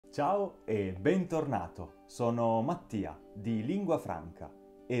Ciao e bentornato, sono Mattia di Lingua Franca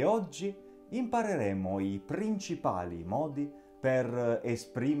e oggi impareremo i principali modi per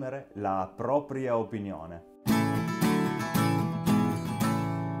esprimere la propria opinione.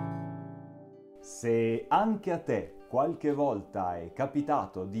 Se anche a te qualche volta è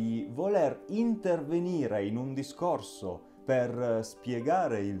capitato di voler intervenire in un discorso per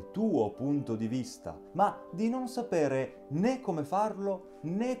spiegare il tuo punto di vista, ma di non sapere né come farlo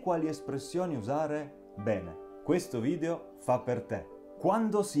né quali espressioni usare, bene, questo video fa per te.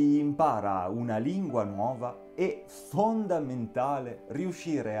 Quando si impara una lingua nuova è fondamentale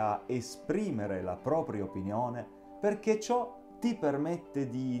riuscire a esprimere la propria opinione perché ciò ti permette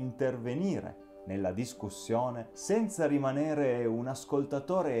di intervenire nella discussione senza rimanere un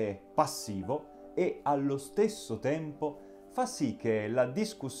ascoltatore passivo e allo stesso tempo fa sì che la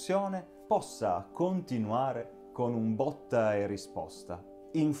discussione possa continuare con un botta e risposta.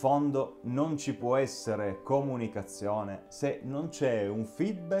 In fondo non ci può essere comunicazione se non c'è un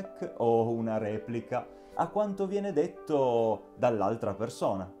feedback o una replica a quanto viene detto dall'altra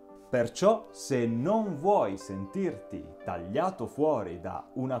persona. Perciò, se non vuoi sentirti tagliato fuori da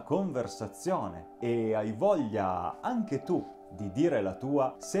una conversazione e hai voglia anche tu di dire la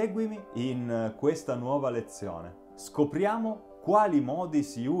tua, seguimi in questa nuova lezione. Scopriamo quali modi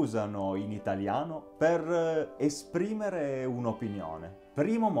si usano in italiano per esprimere un'opinione.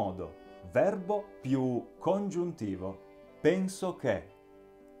 Primo modo, verbo più congiuntivo. Penso che,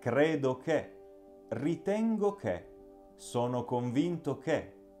 credo che, ritengo che, sono convinto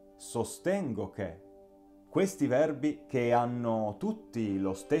che, sostengo che. Questi verbi, che hanno tutti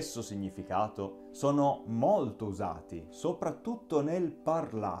lo stesso significato, sono molto usati, soprattutto nel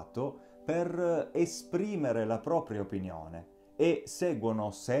parlato, per esprimere la propria opinione e seguono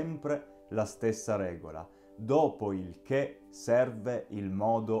sempre la stessa regola. Dopo il che serve il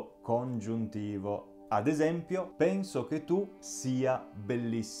modo congiuntivo. Ad esempio, penso che tu sia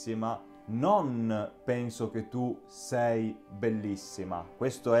bellissima. Non penso che tu sei bellissima.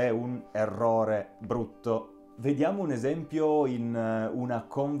 Questo è un errore brutto. Vediamo un esempio in una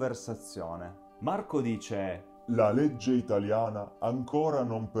conversazione. Marco dice: La legge italiana ancora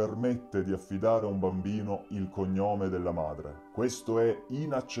non permette di affidare a un bambino il cognome della madre. Questo è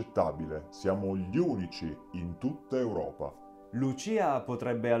inaccettabile. Siamo gli unici in tutta Europa. Lucia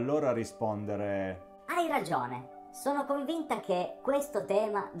potrebbe allora rispondere: Hai ragione. Sono convinta che questo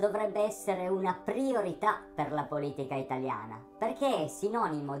tema dovrebbe essere una priorità per la politica italiana, perché è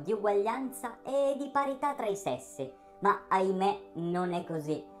sinonimo di uguaglianza e di parità tra i sessi. Ma ahimè non è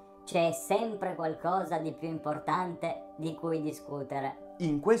così. C'è sempre qualcosa di più importante di cui discutere.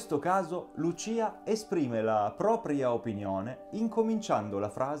 In questo caso Lucia esprime la propria opinione incominciando la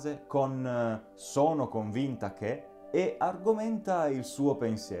frase con sono convinta che e argomenta il suo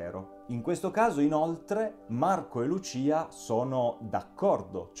pensiero. In questo caso, inoltre, Marco e Lucia sono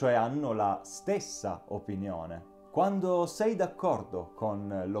d'accordo, cioè hanno la stessa opinione. Quando sei d'accordo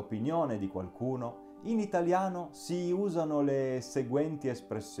con l'opinione di qualcuno, in italiano si usano le seguenti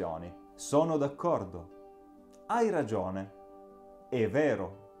espressioni. Sono d'accordo. Hai ragione. È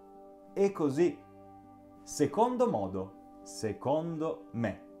vero. È così. Secondo modo. Secondo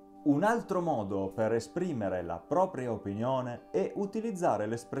me. Un altro modo per esprimere la propria opinione è utilizzare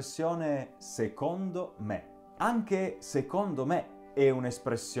l'espressione secondo me. Anche secondo me è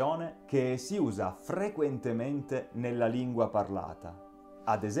un'espressione che si usa frequentemente nella lingua parlata.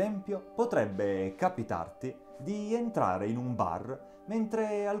 Ad esempio, potrebbe capitarti di entrare in un bar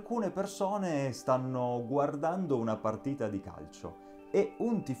mentre alcune persone stanno guardando una partita di calcio e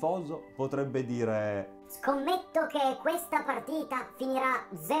un tifoso potrebbe dire: Scommetto che questa partita finirà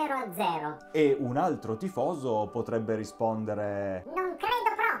 0-0. E un altro tifoso potrebbe rispondere: Non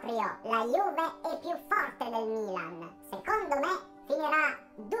credo proprio, la Juve è più forte del Milan. Secondo me finirà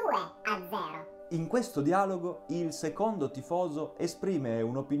 2-0. In questo dialogo il secondo tifoso esprime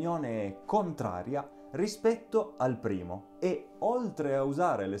un'opinione contraria rispetto al primo e, oltre a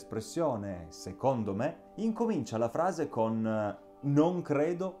usare l'espressione secondo me, incomincia la frase con non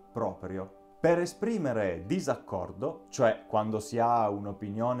credo proprio. Per esprimere disaccordo, cioè quando si ha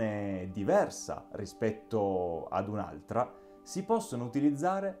un'opinione diversa rispetto ad un'altra, si possono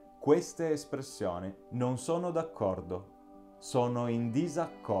utilizzare queste espressioni. Non sono d'accordo, sono in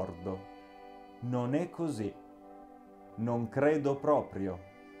disaccordo, non è così, non credo proprio,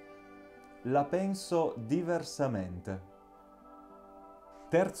 la penso diversamente.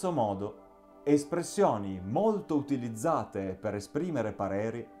 Terzo modo. Espressioni molto utilizzate per esprimere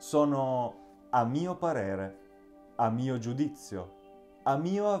pareri sono a mio parere, a mio giudizio, a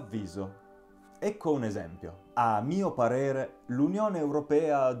mio avviso. Ecco un esempio. A mio parere, l'Unione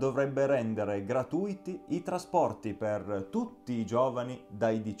Europea dovrebbe rendere gratuiti i trasporti per tutti i giovani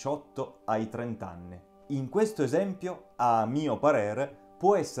dai 18 ai 30 anni. In questo esempio, a mio parere,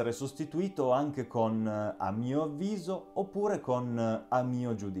 può essere sostituito anche con a mio avviso oppure con a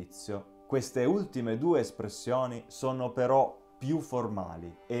mio giudizio. Queste ultime due espressioni sono però più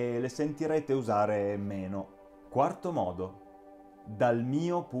formali e le sentirete usare meno. Quarto modo. Dal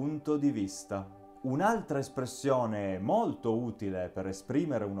mio punto di vista. Un'altra espressione molto utile per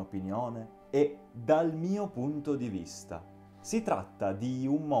esprimere un'opinione è dal mio punto di vista. Si tratta di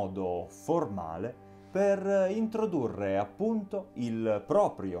un modo formale per introdurre appunto il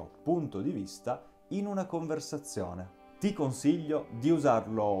proprio punto di vista in una conversazione. Ti consiglio di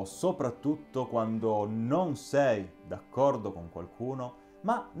usarlo soprattutto quando non sei d'accordo con qualcuno,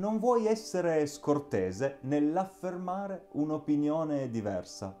 ma non vuoi essere scortese nell'affermare un'opinione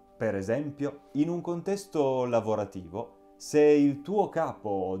diversa. Per esempio, in un contesto lavorativo, se il tuo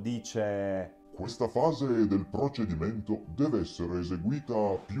capo dice Questa fase del procedimento deve essere eseguita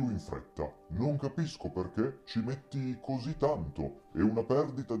più in fretta. Non capisco perché ci metti così tanto. È una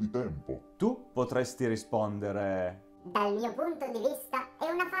perdita di tempo. tu potresti rispondere Dal mio punto di vista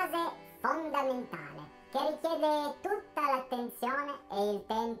è una fase fondamentale che richiede tutta l'attenzione e il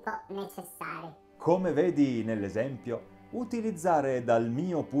tempo necessari. come vedi nell'esempio, utilizzare dal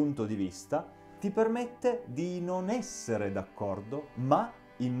mio punto di vista ti permette di non essere d'accordo, ma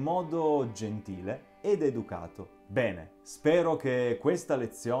in modo gentile ed educato. Bene, spero che questa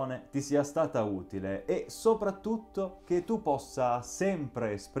lezione ti sia stata utile e soprattutto che tu possa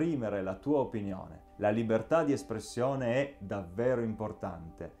sempre esprimere la tua opinione. La libertà di espressione è davvero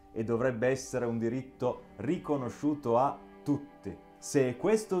importante e dovrebbe essere un diritto riconosciuto a tutti. Se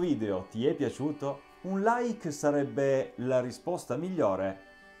questo video ti è piaciuto, un like sarebbe la risposta migliore,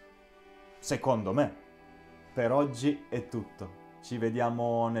 secondo me. Per oggi è tutto. Ci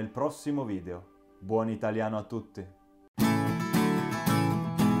vediamo nel prossimo video. Buon italiano a tutti!